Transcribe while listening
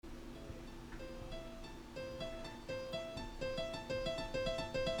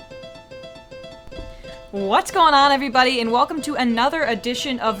What's going on, everybody, and welcome to another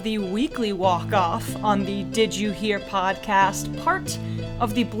edition of the Weekly Walk-Off on the Did You Hear podcast, part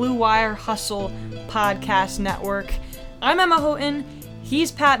of the Blue Wire Hustle podcast network. I'm Emma Houghton,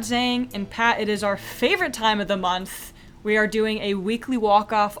 he's Pat Zhang, and Pat, it is our favorite time of the month. We are doing a Weekly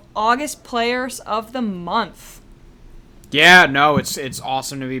Walk-Off August Players of the Month. Yeah, no, it's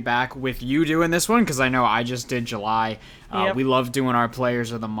awesome to be back with you doing this one, because I know I just did July. Yep. We love doing our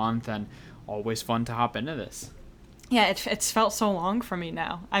Players of the Month, and always fun to hop into this. Yeah, it's felt so long for me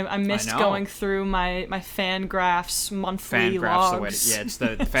now. I missed going through my Fangraphs monthly logs.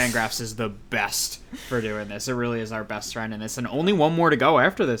 The Fangraphs is the best for doing this. It really is our best friend in this, and only one more to go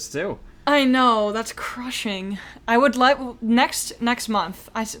after this too. I know, that's crushing. I would like next month.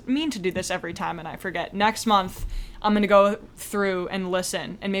 I mean to do this every time and I forget. Next month, I'm gonna go through and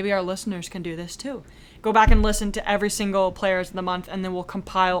listen, and maybe our listeners can do this too. Go back and listen to every single Players of the Month, and then we'll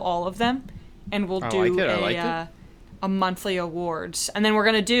compile all of them, and we'll do a monthly awards. And then we're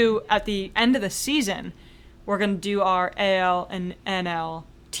going to do, at the end of the season, we're going to do our AL and NL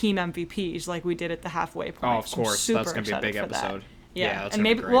team MVPs like we did at the halfway point. Oh, of course. That's going to be a big episode. Yeah, and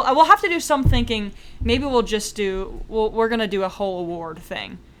maybe we'll have to do some thinking. Maybe we'll just we're going to do a whole award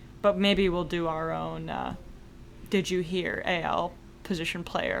thing, but maybe we'll do our own Did You Hear AL position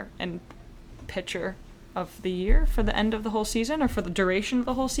player and pitcher of the year for the end of the whole season, or for the duration of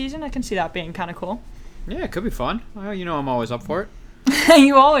the whole season. I can see that being kind of cool. Yeah, it could be fun. Well, you know I'm always up for it.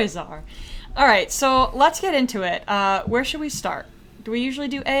 You always are. All right, so let's get into it. Where should we start? Do we usually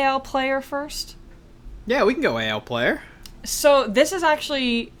do AL player first? Yeah, we can go AL player. So this is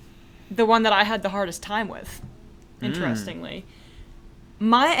actually the one that I had the hardest time with, interestingly.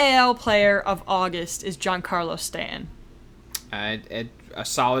 My AL player of August is Giancarlo Stanton. A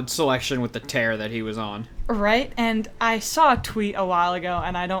solid selection with the tear that he was on. Right, and I saw a tweet a while ago,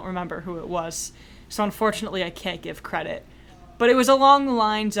 and I don't remember who it was, so unfortunately I can't give credit. But it was along the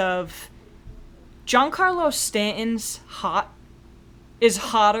lines of, Giancarlo Stanton's is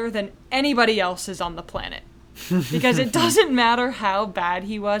hotter than anybody else's on the planet. Because it doesn't matter how bad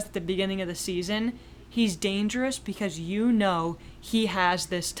he was at the beginning of the season, he's dangerous because you know he has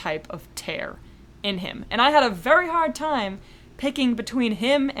this type of tear in him. And I had a very hard time picking between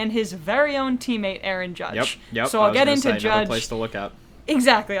him and his very own teammate Aaron Judge. Yep. So I'll get into Judge. Another place to look up.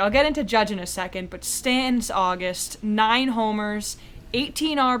 Exactly. I'll get into Judge in a second, but Stanton's August, 9 homers,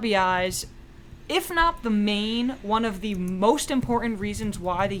 18 RBIs, if not the main, one of the most important reasons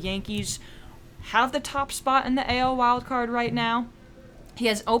why the Yankees have the top spot in the AL wildcard right now. He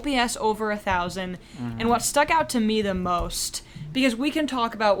has OPS over 1,000, and what stuck out to me the most, because we can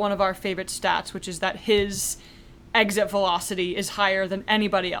talk about one of our favorite stats, which is that his exit velocity is higher than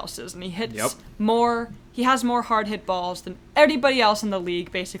anybody else's, and he hits he has more hard hit balls than anybody else in the league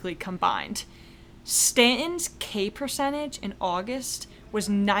basically combined. Stanton's K percentage in August was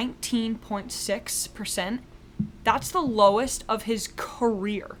 19.6%. That's the lowest of his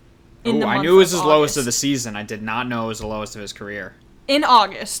career. I knew it was his lowest of the season. I did not know it was the lowest of his career. In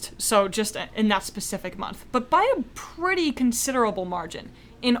August, so just in that specific month, but by a pretty considerable margin.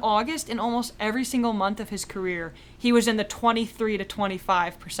 In August, in almost every single month of his career, he was in the 23 to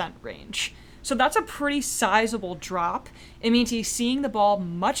 25% range. So that's a pretty sizable drop. It means he's seeing the ball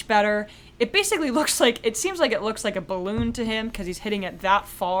much better. It basically it seems like it looks like a balloon to him because he's hitting it that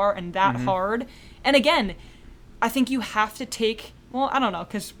far and that hard. And again, I think you have to take, I don't know,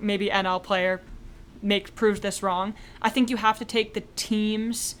 because maybe NL player proves this wrong. I think you have to take the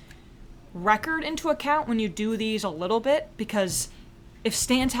team's record into account when you do these a little bit, because if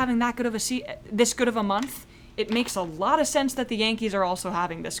Stan's having this good of a month, it makes a lot of sense that the Yankees are also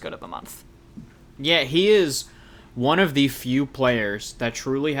having this good of a month. Yeah, he is one of the few players that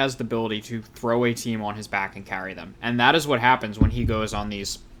truly has the ability to throw a team on his back and carry them. And that is what happens when he goes on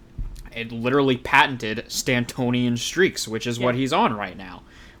these literally patented Stantonian streaks, which is what he's on right now,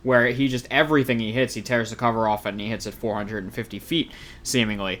 where he just, everything he hits, he tears the cover off it and he hits it 450 feet,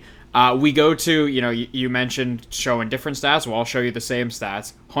 seemingly. We go to, you mentioned showing different stats. Well, I'll show you the same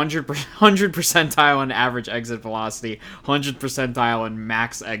stats. 100 percentile in average exit velocity, 100 percentile in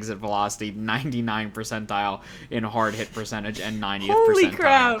max exit velocity, 99 percentile in hard hit percentage, and 90th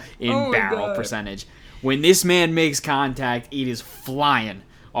percentile in barrel percentage. When this man makes contact, it is flying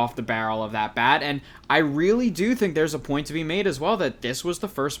off the barrel of that bat. And I really do think there's a point to be made as well that this was the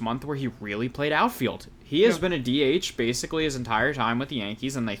first month where he really played outfield. He has been a DH basically his entire time with the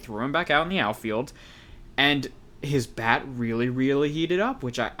Yankees, and they threw him back out in the outfield, and his bat really, really heated up,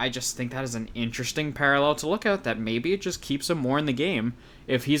 which I just think that is an interesting parallel to look at, that maybe it just keeps him more in the game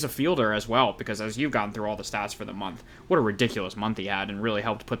if he's a fielder as well, because as you've gone through all the stats for the month, what a ridiculous month he had and really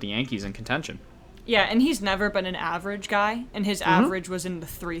helped put the Yankees in contention. Yeah, and he's never been an average guy, and his average was in the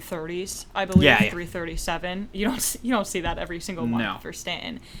 330s, I believe, Yeah. 337. You don't see that every single month No. for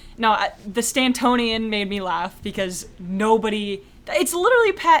Stanton. No, the Stantonian made me laugh because nobody. It's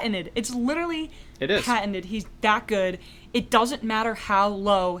literally patented. It is patented. He's that good. It doesn't matter how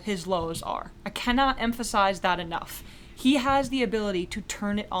low his lows are. I cannot emphasize that enough. He has the ability to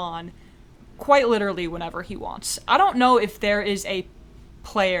turn it on quite literally whenever he wants. I don't know if there is a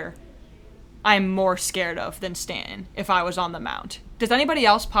player I'm more scared of than Stanton if I was on the mound. Does anybody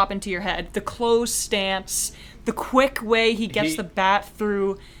else pop into your head? The closed stance, the quick way he gets the bat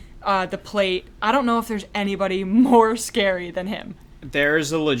through the plate. I don't know if there's anybody more scary than him.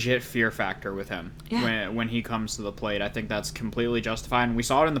 There's a legit fear factor with him Yeah. when he comes to the plate. I think that's completely justified. And we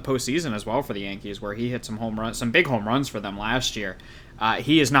saw it in the postseason as well for the Yankees, where he hit some big home runs for them last year.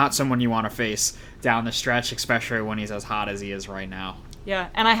 He is not someone you want to face down the stretch, especially when he's as hot as he is right now. Yeah,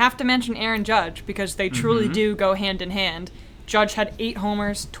 and I have to mention Aaron Judge because they truly do go hand in hand. Judge had 8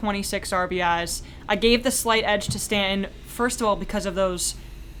 homers, 26 RBIs. I gave the slight edge to Stanton, first of all, because of those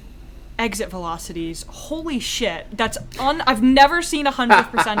exit velocities. Holy shit. I've never seen 100th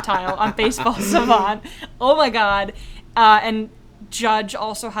percentile on Baseball Savant. Oh my god. And Judge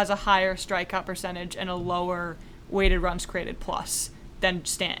also has a higher strikeout percentage and a lower weighted runs created plus than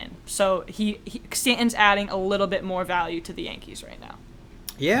Stanton. So Stanton's adding a little bit more value to the Yankees right now.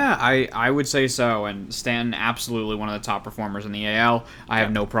 Yeah, I would say so. And Stanton, absolutely one of the top performers in the AL. I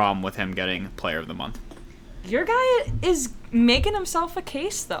have no problem with him getting Player of the Month. Your guy is making himself a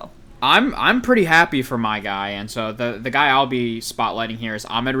case, though. I'm pretty happy for my guy, and so the guy I'll be spotlighting here is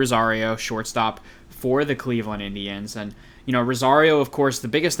Ahmed Rosario, shortstop for the Cleveland Indians. And, you know, Rosario, of course, the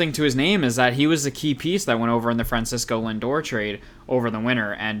biggest thing to his name is that he was the key piece that went over in the Francisco Lindor trade over the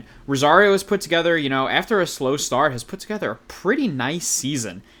winter. And Rosario has put together, you know, after a slow start, has put together a pretty nice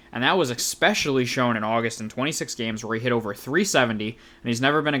season. And that was especially shown in August in 26 games where he hit over 370. And he's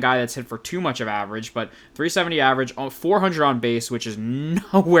never been a guy that's hit for too much of average, but 370 average, 400 on base, which is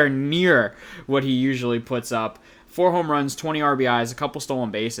nowhere near what he usually puts up. 4 home runs, 20 RBIs, a couple stolen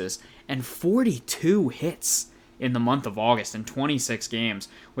bases, and 42 hits in the month of August in 26 games,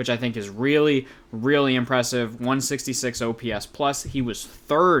 which I think is really, really impressive. 166 OPS plus. He was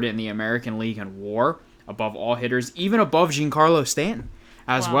 3rd in the American League in WAR, above all hitters, even above Giancarlo Stanton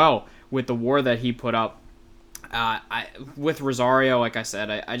as well, with the WAR that he put up. With Rosario, like I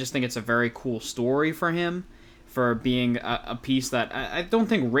said, I just think it's a very cool story for him, for being a piece that I don't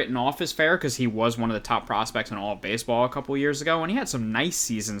think written off is fair, because he was one of the top prospects in all of baseball a couple years ago, and he had some nice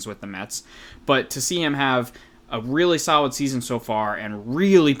seasons with the Mets. But to see him have a really solid season so far and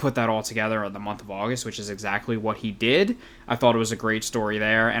really put that all together in the month of August, which is exactly what he did, I thought it was a great story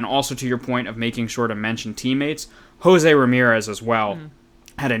there. And also to your point of making sure to mention teammates, Jose Ramirez as well.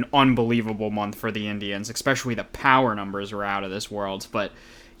 Had an unbelievable month for the Indians, especially the power numbers were out of this world. But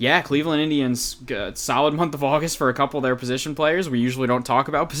yeah, Cleveland Indians, solid month of August for a couple of their position players. We usually don't talk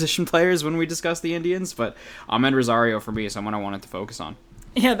about position players when we discuss the Indians, but Ahmed Rosario for me is someone I wanted to focus on.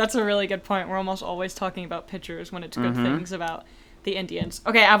 Yeah, that's a really good point. We're almost always talking about pitchers when it's good things about the Indians.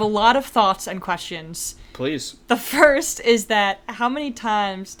 Okay, I have a lot of thoughts and questions. Please. The first is that how many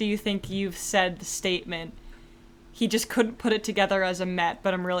times do you think you've said the statement, he just couldn't put it together as a Met,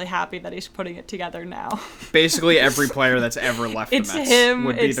 but I'm really happy that he's putting it together now? Basically every player that's ever left It's the Mets him,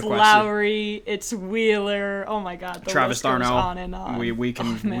 would be it's the question. Lowry, it's Wheeler. Oh my God, the Travis list goes Darno. on and on. We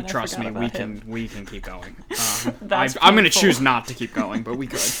can Oh, man, I trust me. forgot We about him. can keep going. That's I'm going to painful. choose not to keep going, but we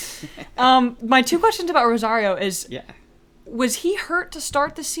could. My 2 questions about Rosario is, Yeah. was he hurt to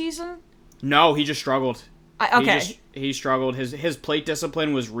start the season? No, he just struggled. Okay. He struggled. His plate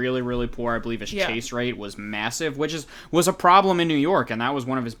discipline was really, really poor. I believe his Yeah. chase rate was massive, which was a problem in New York, and that was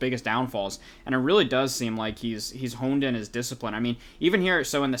one of his biggest downfalls. And it really does seem like he's honed in his discipline. I mean, even here,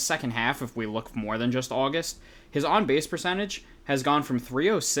 so in the second half, if we look more than just August, his on-base percentage has gone from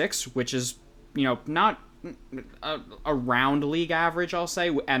 306, which is, you know, not around league average, I'll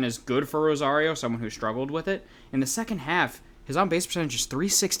say, and is good for Rosario, someone who struggled with it. In the second half, his on-base percentage is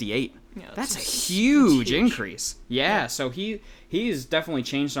 368. Yeah, that's a huge. huge increase. Yeah, so he's definitely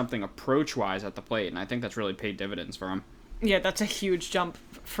changed something approach-wise at the plate, and I think that's really paid dividends for him. Yeah, that's a huge jump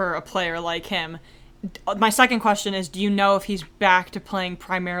for a player like him. My second question is, do you know if he's back to playing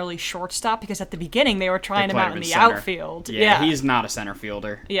primarily shortstop? Because at the beginning they were trying him played out him in the center. outfield. Yeah, he's not a center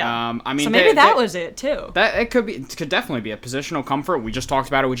fielder. Yeah. I mean, so maybe that was it too. that it could definitely be a positional comfort. We just talked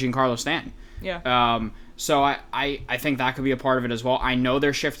about it with Giancarlo Stanton. Yeah. So I think that could be a part of it as well. I know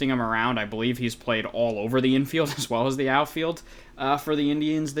they're shifting him around. I believe he's played all over the infield as well as the outfield for the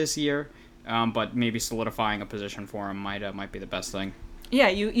Indians this year. But maybe solidifying a position for him might be the best thing. Yeah,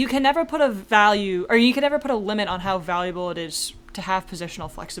 you can never put a value, or you can never put a limit on how valuable it is to have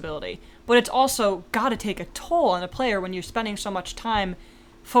positional flexibility. But it's also got to take a toll on a player when you're spending so much time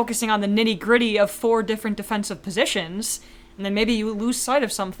focusing on the nitty-gritty of 4 different defensive positions, and then maybe you lose sight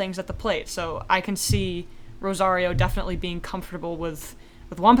of some things at the plate. So I can see Rosario definitely being comfortable with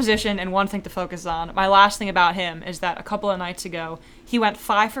one position and one thing to focus on. My last thing about him is that a couple of nights ago, he went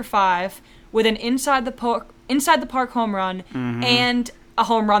 5 for 5 with an inside the park home run and a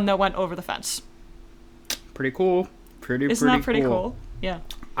home run that went over the fence. Pretty cool. Isn't that pretty cool? Yeah.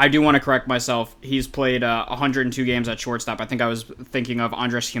 I do want to correct myself. He's played 102 games at shortstop. I think I was thinking of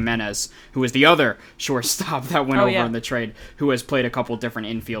Andres Jimenez, who was the other shortstop that went over in the trade, who has played a couple different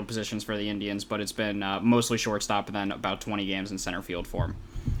infield positions for the Indians, but it's been mostly shortstop and then about 20 games in center field for him.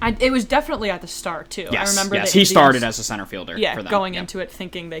 It was definitely at the start, too. Yes, I remember he started as a center fielder for them. Going into it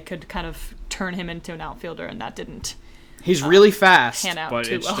thinking they could kind of turn him into an outfielder, and that didn't He's really fast, pan out but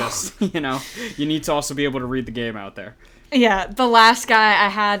too it's well. just, you need to also be able to read the game out there. Yeah, the last guy I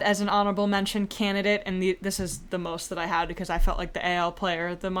had as an honorable mention candidate, and this is the most that I had because I felt like the AL player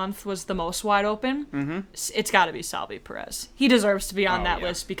of the month was the most wide open. Mm-hmm. It's got to be Salvi Perez. He deserves to be on that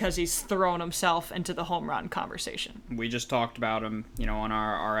list because he's thrown himself into the home run conversation. We just talked about him, on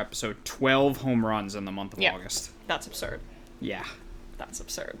our episode, 12 home runs in the month of August. That's absurd. Yeah. That's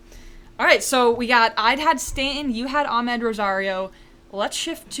absurd. All right, so I'd had Stanton, you had Ahmed Rosario. Let's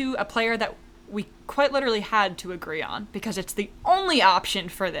shift to a player that we quite literally had to agree on because it's the only option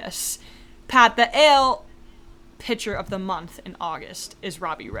for this. Pat, the AL pitcher of the month in August is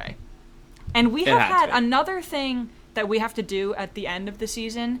Robbie Ray. And we have had another thing that we have to do at the end of the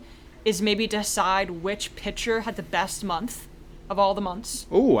season is maybe decide which pitcher had the best month of all the months.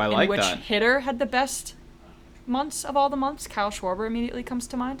 Ooh, I like that. that. And which hitter had the best months of all the months. Kyle Schwarber immediately comes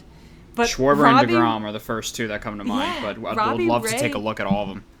to mind. But Schwarber and DeGrom are the first two that come to mind, but I would love to take a look at all of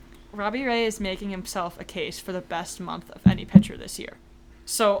them. Robbie Ray is making himself a case for the best month of any pitcher this year.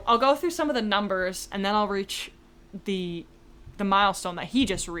 So I'll go through some of the numbers, and then I'll reach the milestone that he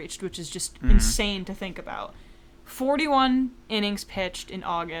just reached, which is just insane to think about. 41 innings pitched in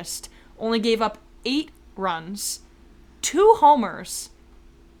August, only gave up 8 runs, 2 homers,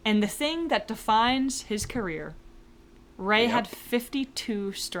 and the thing that defines his career, Ray had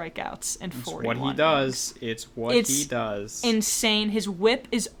 52 strikeouts and 41 It's what he does. It's what he does. Insane. His whip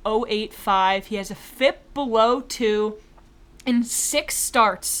is 0.85. He has a FIP below 2 in 6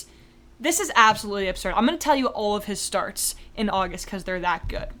 starts. This is absolutely absurd. I'm going to tell you all of his starts in August because they're that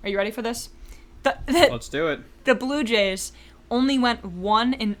good. Are you ready for this? Let's do it. The Blue Jays only went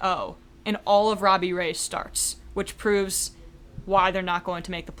 1-0 in all of Robbie Ray's starts, which proves why they're not going to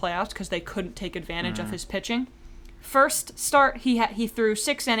make the playoffs because they couldn't take advantage of his pitching. First start, he threw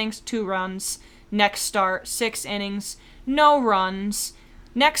 6 innings, 2 runs. Next start, 6 innings, no runs.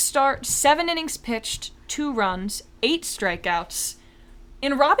 Next start, 7 innings pitched, 2 runs, 8 strikeouts.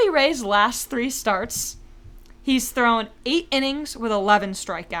 In Robbie Ray's last 3 starts, he's thrown 8 innings with 11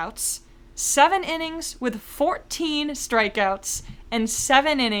 strikeouts, 7 innings with 14 strikeouts, and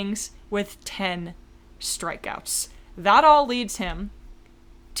 7 innings with 10 strikeouts. That all leads him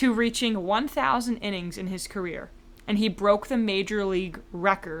to reaching 1,000 innings in his career. And he broke the major league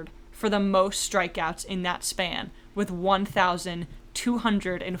record for the most strikeouts in that span with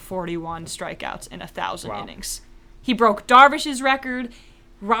 1,241 strikeouts in 1,000 innings. He broke Darvish's record.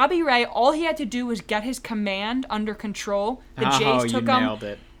 Robbie Ray, all he had to do was get his command under control. Nailed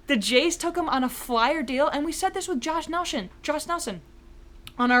it. The Jays took him on a flyer deal, and we said this with Josh Nelson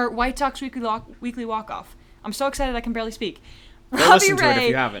on our White Sox weekly walk-off. I'm so excited I can barely speak. Listen to it if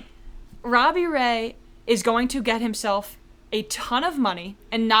you haven't. Robbie Ray is going to get himself a ton of money,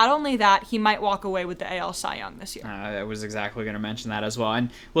 and not only that, he might walk away with the AL Cy Young this year. I was exactly going to mention that as well.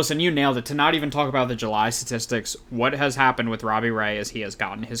 And listen, you nailed it. To not even talk about the July statistics, what has happened with Robbie Ray is he has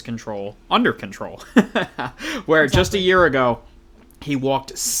gotten his control under control. Where just a year ago, he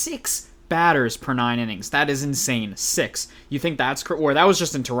walked 6 batters per 9 innings. That is insane. 6. You think that's or that was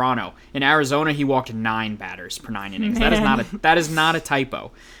just in Toronto. In Arizona, he walked 9 batters per 9 innings. That is not a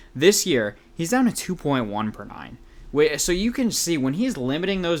typo. This year, he's down to 2.1 per 9. So you can see when he's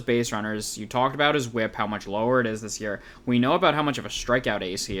limiting those base runners, you talked about his whip, how much lower it is this year. We know about how much of a strikeout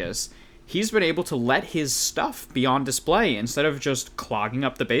ace he is. He's been able to let his stuff be on display instead of just clogging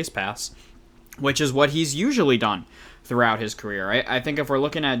up the base paths, which is what he's usually done throughout his career. I think if we're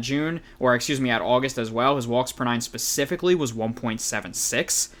looking at at August as well, his walks per 9 specifically was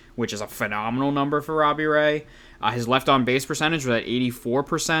 1.76, which is a phenomenal number for Robbie Ray. His left-on base percentage was at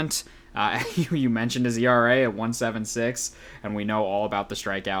 84%. You mentioned his ERA at 1.76, and we know all about the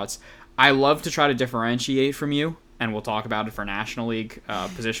strikeouts. I love to try to differentiate from you and we'll talk about it for National League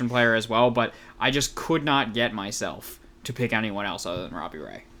position player as well, but I just could not get myself to pick anyone else other than Robbie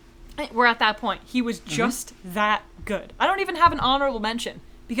Ray. We're at that point. He was just that good. I don't even have an honorable mention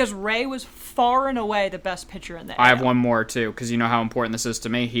because Ray was far and away the best pitcher in the AL. I have one more, too, because you know how important this is to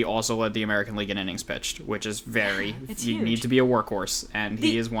me. He also led the American League in innings pitched, which is you huge. need to be a workhorse, and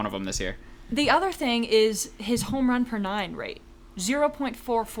he is one of them this year. The other thing is his home run per 9 rate,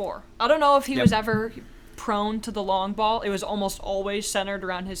 0.44. I don't know if he was ever prone to the long ball. It was almost always centered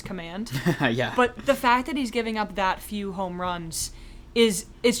around his command. Yeah. But the fact that he's giving up that few home runs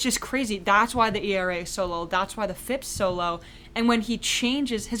it's just crazy. That's why the ERA is so low. That's why the FIP's so low. And when he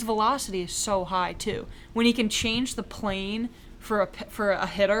changes, his velocity is so high too. When he can change the plane for a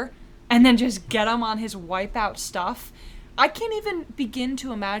hitter and then just get him on his wipeout stuff, I can't even begin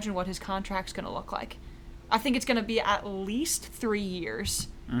to imagine what his contract's going to look like. I think it's going to be at least 3 years.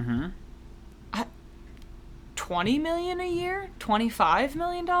 Mm-hmm. $20 million a year? $25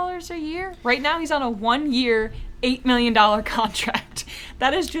 million a year? Right now he's on a 1-year, $8 million contract.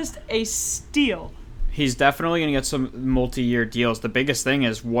 That is just a steal. He's definitely going to get some multi-year deals. The biggest thing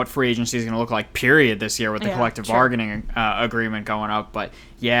is what free agency is going to look like, period, this year with the collective bargaining agreement going up. But,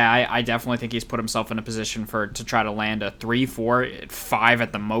 yeah, I definitely think he's put himself in a position to try to land a 3, 4, 5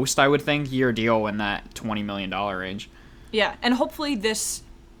 at the most, I would think, year deal in that $20 million range. Yeah, and hopefully this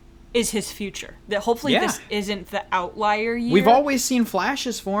is his future. Hopefully this isn't the outlier year. We've always seen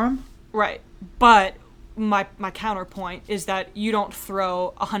flashes for him. Right, but my counterpoint is that you don't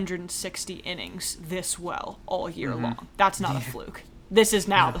throw 160 innings this well all year long. That's not a fluke. This is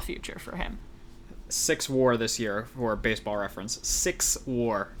now the future for him. 6 WAR this year for Baseball Reference. 6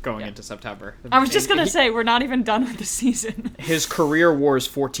 WAR going into September. I was just going to say, we're not even done with the season. His career WAR is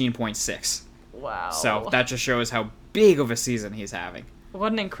 14.6. Wow. So that just shows how big of a season he's having.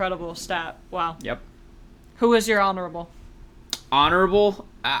 What an incredible stat. Wow. Yep. Who is your honorable? Honorable,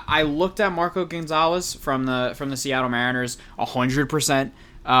 I looked at Marco Gonzalez from the Seattle Mariners. 100%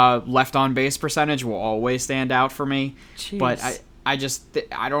 left on base percentage will always stand out for me. Jeez. But I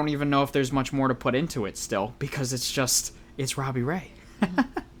don't even know if there's much more to put into it still, because it's Robbie Ray. Him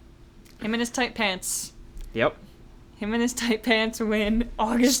and his tight pants. Yep. Him and his tight pants win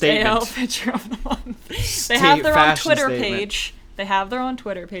August Statement. AL Pitcher of the Month. They have their own Twitter statement. page. They have their own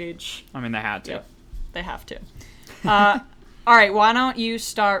Twitter page. I mean, they had to. Yep. They have to. All right, why don't you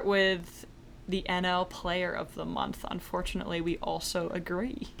start with the NL Player of the Month? Unfortunately, we also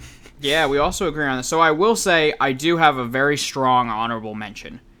agree. Yeah, we also agree on this. So I will say I do have a very strong honorable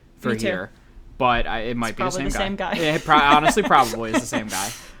mention for Me too. here, but it might be the same guy. Yeah, honestly, probably is the same guy.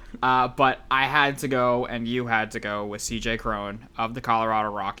 But I had to go, and you had to go with C.J. Cron of the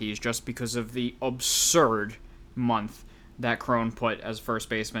Colorado Rockies just because of the absurd month that Cron put as first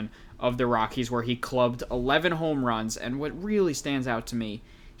baseman of the Rockies, where he clubbed 11 home runs, and what really stands out to me,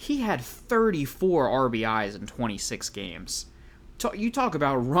 he had 34 RBIs in 26 games. You talk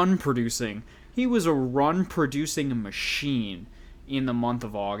about run producing. He was a run producing machine in the month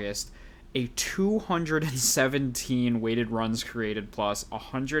of August. A 217 weighted runs created plus,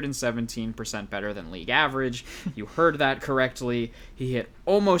 117% better than league average. You heard that correctly. He hit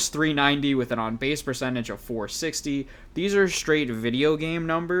almost 390 with an on-base percentage of 460. These are straight video game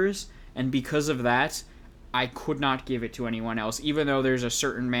numbers, and because of that, I could not give it to anyone else, even though there's a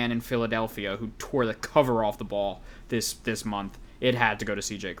certain man in Philadelphia who tore the cover off the ball this month. It had to go to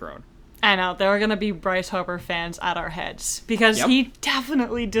C.J. Cron. I know, there are going to be Bryce Harper fans at our heads, because he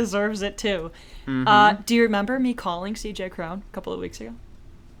definitely deserves it too. Mm-hmm. Do you remember me calling C.J. Cron a couple of weeks ago?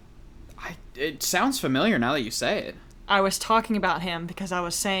 It sounds familiar now that you say it. I was talking about him because I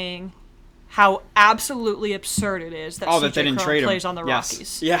was saying how absolutely absurd it is that C.J. Cron plays on the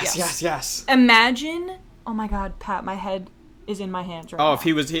Rockies. Yes. Imagine, oh my God, Pat, my head is in my hands right now. Oh,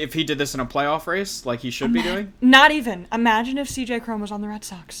 if he did this in a playoff race like he should be doing? Not even. Imagine if C.J. Cron was on the Red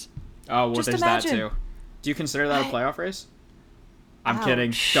Sox. Oh, well, Just there's imagine. that too. Do you consider that a playoff race? I'm Ouch.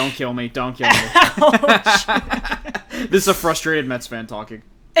 kidding. Don't kill me. This is a frustrated Mets fan talking.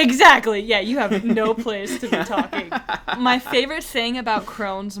 Exactly. Yeah, you have no place to be talking. My favorite thing about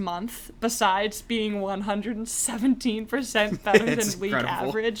Cron's month, besides being 117% better than league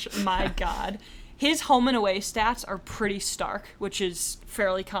average, my God, his home and away stats are pretty stark, which is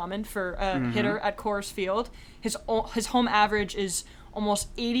fairly common for a hitter at Coors Field. His home average is almost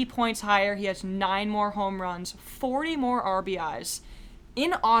 80 points higher. He has 9 more home runs, 40 more RBIs.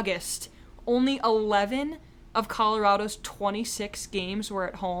 In August, only 11 of Colorado's 26 games were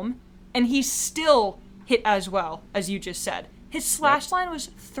at home, and he still hit as well, as you just said. His slash line was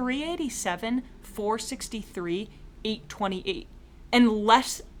 387, 463, 828, and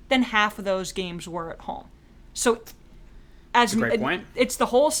less than half of those games were at home. So as That's a great point. It's the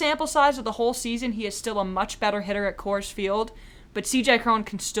whole sample size of the whole season. He is still a much better hitter at Coors Field, but CJ Cron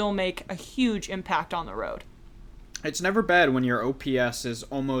can still make a huge impact on the road. It's never bad when your OPS is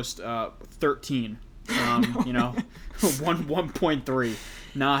almost 13. 1.3.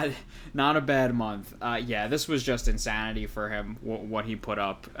 Not a bad month. This was just insanity for him, what he put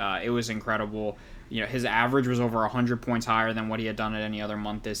up. It was incredible. His average was over 100 points higher than what he had done at any other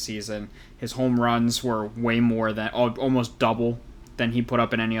month this season. His home runs were way more than, almost double than he put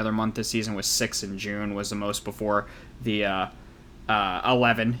up in any other month this season. Was 6 in June, was the most before the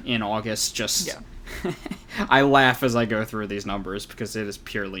 11 in August. I laugh as I go through these numbers because it is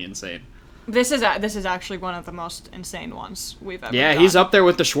purely insane. This is actually one of the most insane ones we've ever Yeah, done. he's up there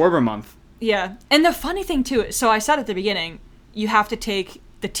with the Schwarber month. Yeah, and the funny thing too, so I said at the beginning, you have to take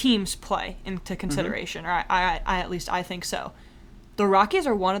the team's play into consideration, or I at least I think so. The Rockies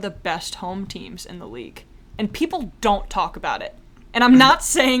are one of the best home teams in the league, and people don't talk about it. And I'm not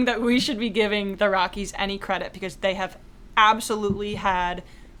saying that we should be giving the Rockies any credit because they have absolutely had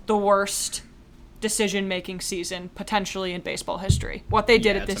the worst decision-making season potentially in baseball history. What they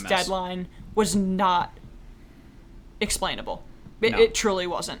did at this deadline was not explainable. It truly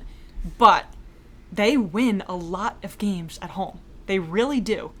wasn't. But they win a lot of games at home. They really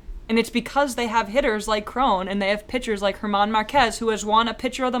do. And it's because they have hitters like Cron and they have pitchers like German Marquez, who has won a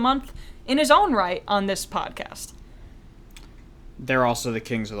Pitcher of the Month in his own right on this podcast. They're also the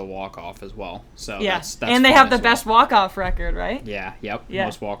kings of the walk-off as well. So yeah, that's and they have the best walk-off record, right? Yeah, yep. Yeah.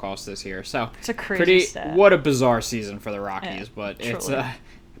 Most walk-offs this year. So it's a crazy stat. What a bizarre season for the Rockies, but truly. It's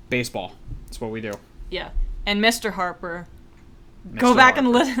baseball. It's what we do. Yeah. And Mr. Harper, go back and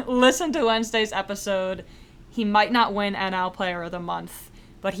listen to Wednesday's episode. He might not win NL Player of the Month,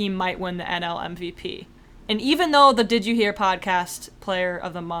 but he might win the NL MVP. And even though the Did You Hear podcast Player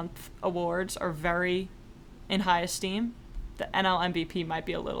of the Month awards are very in high esteem, the NL MVP might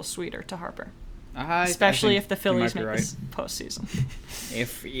be a little sweeter to Harper. Especially if the Phillies make this postseason.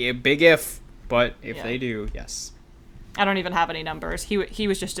 Big if, but if they do, yes. I don't even have any numbers. He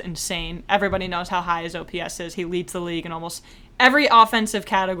was just insane. Everybody knows how high his OPS is. He leads the league in almost every offensive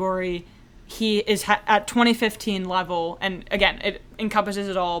category. He is at 2015 level, and again, it encompasses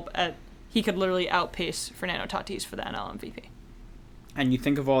it all. He could literally outpace Fernando Tatis for the NL MVP. And you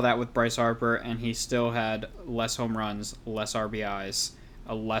think of all that with Bryce Harper, and he still had less home runs, less RBIs,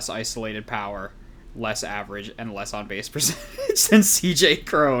 a less isolated power, less average, and less on-base percentage than CJ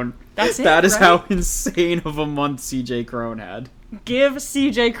Cron. That is how insane of a month CJ Cron had. Give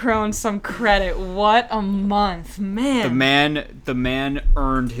CJ Cron some credit. What a month, man. The man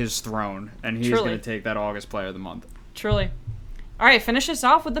earned his throne, and he's going to take that August Player of the Month. Truly. All right, finish us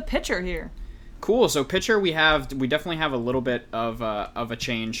off with the pitcher here. Cool. So pitcher, we definitely have a little bit of a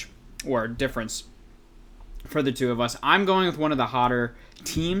change or difference for the two of us. I'm going with one of the hotter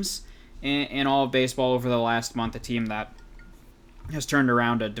teams in all of baseball over the last month, a team that has turned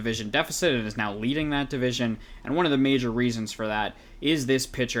around a division deficit and is now leading that division. And one of the major reasons for that is this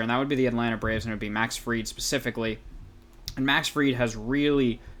pitcher, and that would be the Atlanta Braves, and it would be Max Fried specifically. And Max Fried has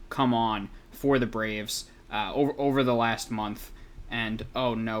really come on for the Braves over the last month. And,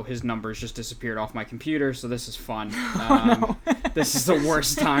 oh no, his numbers just disappeared off my computer, so this is fun. This is the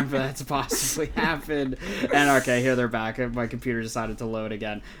worst time for that to possibly happen. And, okay, here they're back. My computer decided to load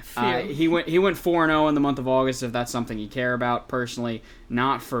again. He went 4-0 in the month of August, if that's something you care about. Personally,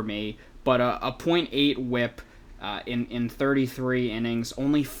 not for me. But a .8 whip in 33 innings,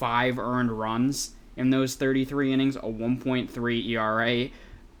 only 5 earned runs in those 33 innings, a 1.3 ERA,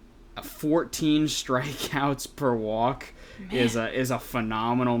 14 strikeouts per walk. Is a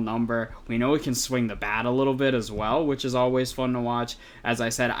phenomenal number. We know he can swing the bat a little bit as well, which is always fun to watch. As I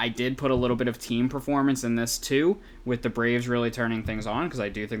said, I did put a little bit of team performance in this too, with the Braves really turning things on, because I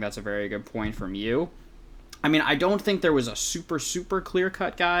do think that's a very good point from you. I mean, I don't think there was a super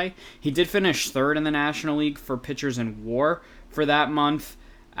clear-cut guy. He did finish third in the National League for pitchers in WAR for that month.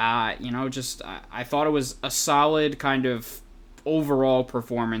 I thought it was a solid kind of overall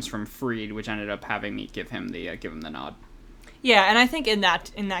performance from Fried, which ended up having me give him the nod. Yeah, and I think in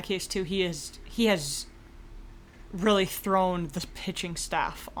that case too, he has really thrown the pitching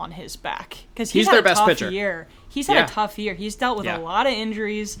staff on his back because he's had their best pitcher. He's had a tough year. He's dealt with a lot of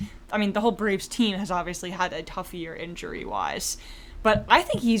injuries. I mean, the whole Braves team has obviously had a tough year injury wise, but I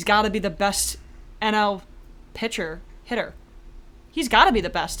think he's got to be the best NL hitter. He's got to be the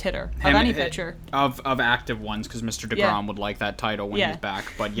best hitter of any pitcher. Of active ones, because Mr. DeGrom would like that title when he's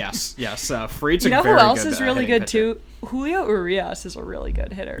back. But yes. Fried's a very good. You know who else is really good pitcher too? Julio Urias is a really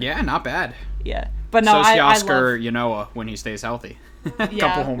good hitter. Yeah, not bad. Yeah, but no, So's Oscar Yanoa when he stays healthy.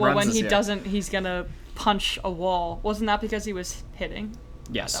 Couple home runs when he doesn't, he's gonna punch a wall. Wasn't that because he was hitting?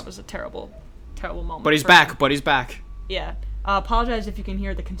 Yes. That was a terrible moment. But he's for back. him. But he's back. Yeah. Apologize if you can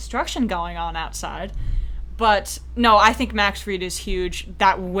hear the construction going on outside. But no, I think Max Fried is huge.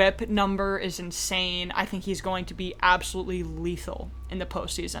 That whip number is insane. I think he's going to be absolutely lethal in the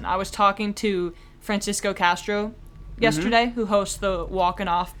postseason. I was talking to Francisco Castro yesterday, who hosts the Walking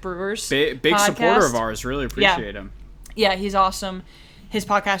Off Brewers Big podcast. supporter of ours. Really appreciate him. Yeah, he's awesome. His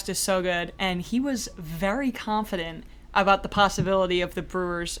podcast is so good. And he was very confident about the possibility of the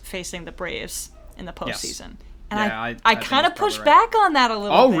Brewers facing the Braves in the postseason. And Yeah, I think kind of he's probably pushed right. back on that a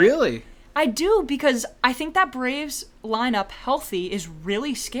little bit. Oh, really? I do, because I think that Braves lineup healthy is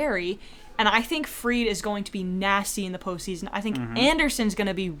really scary, and I think Fried is going to be nasty in the postseason. I think Anderson's going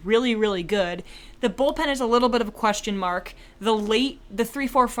to be really, really good. The bullpen is a little bit of a question mark. The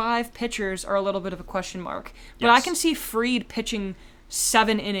 3-4-5 pitchers are a little bit of a question mark. But I Yes. can see Fried pitching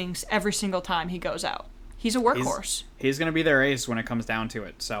 7 innings every single time he goes out. He's a workhorse. He's going to be their ace when it comes down to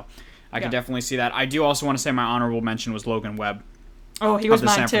it. So I can Yeah. definitely see that. I do also want to say my honorable mention was Logan Webb. Oh, he was of the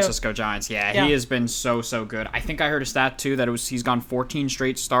mine San too. Francisco Giants. Yeah, Yeah. he has been so good. I think I heard a stat too that he's gone 14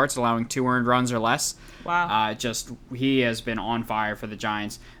 straight starts, allowing 2 earned runs or less. Wow. He has been on fire for the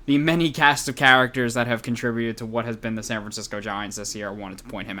Giants. The many cast of characters that have contributed to what has been the San Francisco Giants this year, I wanted to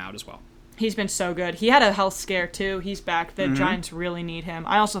point him out as well. He's been so good. He had a health scare too. He's back. The Giants really need him.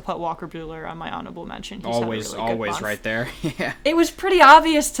 I also put Walker Buehler on my honorable mention. He's had a really good month. Right there. Yeah. It was pretty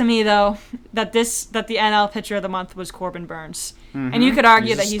obvious to me though that the NL pitcher of the month was Corbin Burns, and you could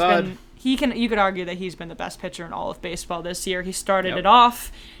argue He's a that stud. you could argue that he's been the best pitcher in all of baseball this year. He started Yep. it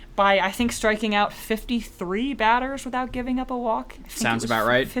off by, I think, striking out 53 batters without giving up a walk. I think Sounds it was about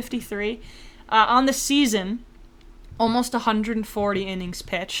right. 53 on the season. Almost 140 innings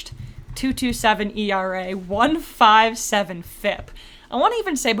pitched. 2.27 ERA, 1.57 FIP. I want to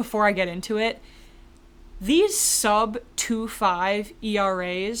even say before I get into it, these sub 2.5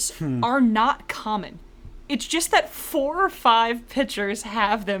 ERAs are not common. It's just that 4 or 5 pitchers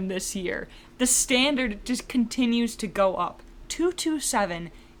have them this year. The standard just continues to go up.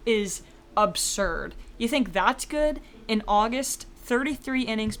 2.27 is absurd. You think that's good? In August, 33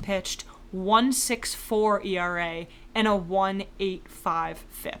 innings pitched, 1.64 ERA, and a 1.85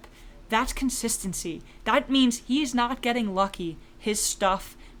 FIP. That's consistency. That means he's not getting lucky. His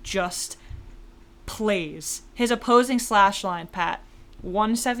stuff just plays. His opposing slash line, Pat,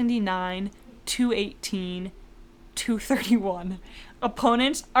 179, 218, 231.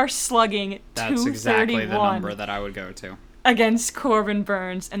 Opponents are slugging That's 231 exactly the number that I would go to. against Corbin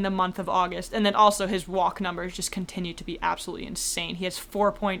Burns in the month of August. And then also his walk numbers just continue to be absolutely insane. He has a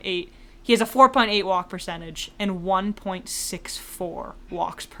 4.8 walk percentage and 1.64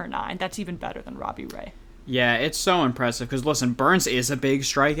 walks per 9. That's even better than Robbie Ray. Yeah, it's so impressive because, listen, Burns is a big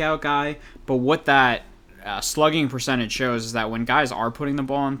strikeout guy, but what that slugging percentage shows is that when guys are putting the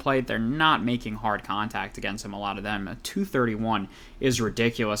ball in play, they're not making hard contact against him, a lot of them. A 231 is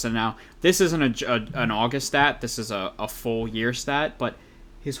ridiculous. And now, this isn't an August stat, this is a full year stat, but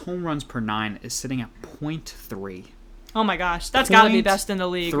his home runs per 9 is sitting at 0.3. Oh my gosh, that's got to be best in the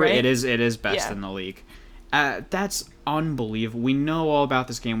league, right? It is best Yeah. in the league. That's unbelievable. We know all about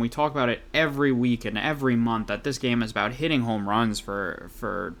this game. We talk about it every week and every month that this game is about hitting home runs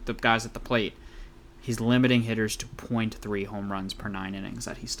for the guys at the plate. He's limiting hitters to 0.3 home runs per 9 innings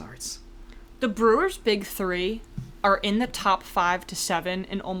that he starts. The Brewers' big three are in the top 5 to 7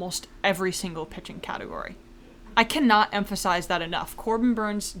 in almost every single pitching category. I cannot emphasize that enough. Corbin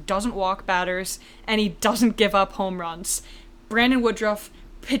Burns doesn't walk batters, and he doesn't give up home runs. Brandon Woodruff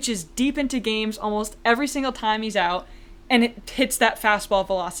pitches deep into games almost every single time he's out, and it hits that fastball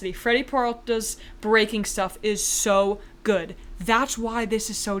velocity. Freddie Peralta's breaking stuff is so good. That's why this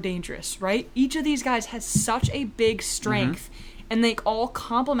is so dangerous, right? Each of these guys has such a big strength, and they all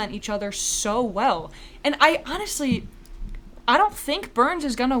complement each other so well. And I don't think Burns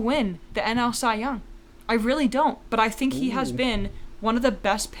is going to win the NL Cy Young. I really don't. But I think he has been one of the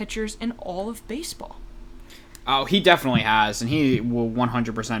best pitchers in all of baseball. Oh, he definitely has, and he will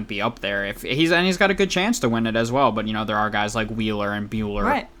 100% be up there. If he's got a good chance to win it as well. But there are guys like Wheeler and Bueller.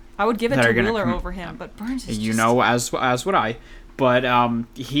 Right. I would give it that to are gonna Wheeler come- over him, but Burns is as would I. But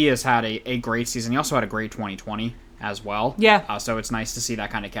he has had a great season. He also had a great 2020 as well. Yeah. So it's nice to see that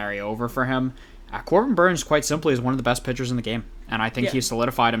kind of carry over for him. Corbin Burns, quite simply, is one of the best pitchers in the game. And I think Yeah. he's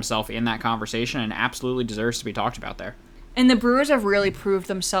solidified himself in that conversation and absolutely deserves to be talked about there. And the Brewers have really proved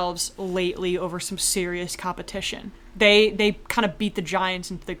themselves lately over some serious competition. They kind of beat the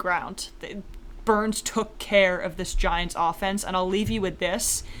Giants into the ground. Burns took care of this Giants offense, and I'll leave you with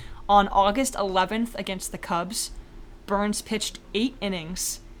this. On August 11th against the Cubs, Burns pitched 8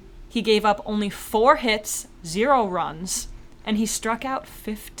 innings, He gave up only 4 hits, 0 runs, and he struck out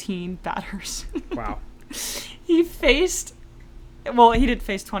 15 batters. Wow. He did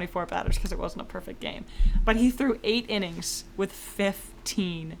face 24 batters because it wasn't a perfect game. But he threw 8 innings with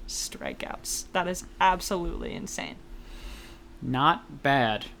 15 strikeouts. That is absolutely insane. Not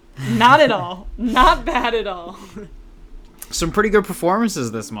bad. Not at all. Not bad at all. Some pretty good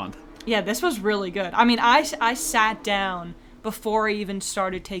performances this month. Yeah, this was really good. I mean, I sat down before I even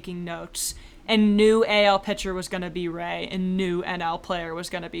started taking notes and knew AL pitcher was going to be Ray and knew NL player was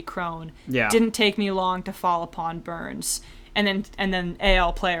going to be Crone. Yeah. Didn't take me long to fall upon Burns. And then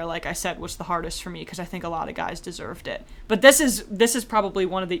AL player, like I said, was the hardest for me because I think a lot of guys deserved it. But this is probably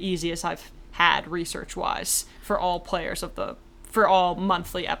one of the easiest I've had research-wise for all players for all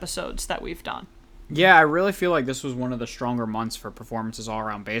monthly episodes that we've done. Yeah, I really feel like this was one of the stronger months for performances all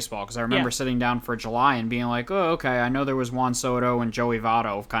around baseball because I remember sitting down for July and being like, oh, okay, I know there was Juan Soto and Joey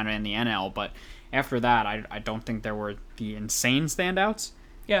Votto kind of in the NL, but after that, I don't think there were the insane standouts.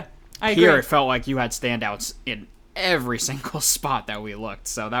 Yeah, I agree. Here, it felt like you had standouts in every single spot that we looked,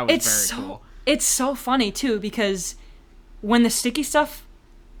 so that was very cool. It's so funny, too, because when the sticky stuff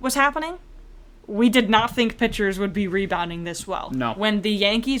was happening, we did not think pitchers would be rebounding this well. No. When the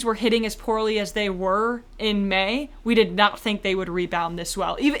Yankees were hitting as poorly as they were in May, we did not think they would rebound this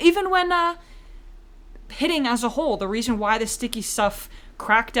well. Even when hitting as a whole, the reason why the sticky stuff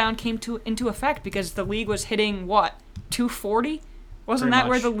crackdown came into effect, because the league was hitting, 240? Wasn't that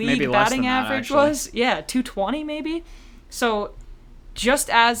where the league batting average was? Yeah, 220 maybe? So just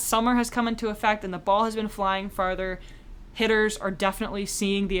as summer has come into effect and the ball has been flying farther, hitters are definitely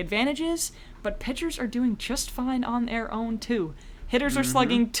seeing the advantages, but pitchers are doing just fine on their own, too. Hitters are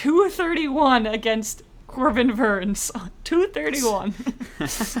slugging 231 against Corbin Burns. 231.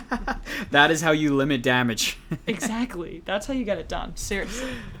 That is how you limit damage. Exactly. That's how you get it done. Seriously.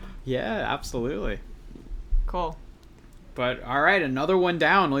 Yeah, absolutely. Cool. But, all right, another one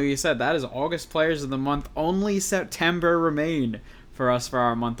down. Like you said, that is August Players of the Month. Only September remain for us for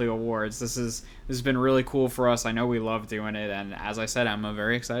our monthly awards. This has been really cool for us. I know we love doing it, and as I said, I'm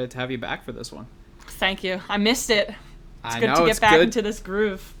very excited to have you back for this one. Thank you. I missed it. It's good good to get back into this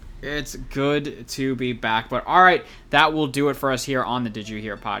groove. It's good to be back. But all right, that will do it for us here on the Did You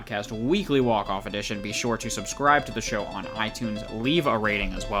Hear podcast weekly walk-off edition. Be sure to subscribe to the show on iTunes. Leave a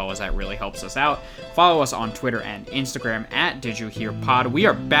rating as well, as that really helps us out. Follow us on Twitter and Instagram at Did You Hear Pod. We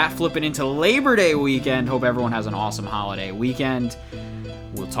are bat flipping into Labor Day weekend. Hope everyone has an awesome holiday weekend.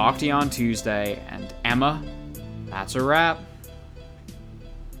 We'll talk to you on Tuesday. And Emma, that's a wrap.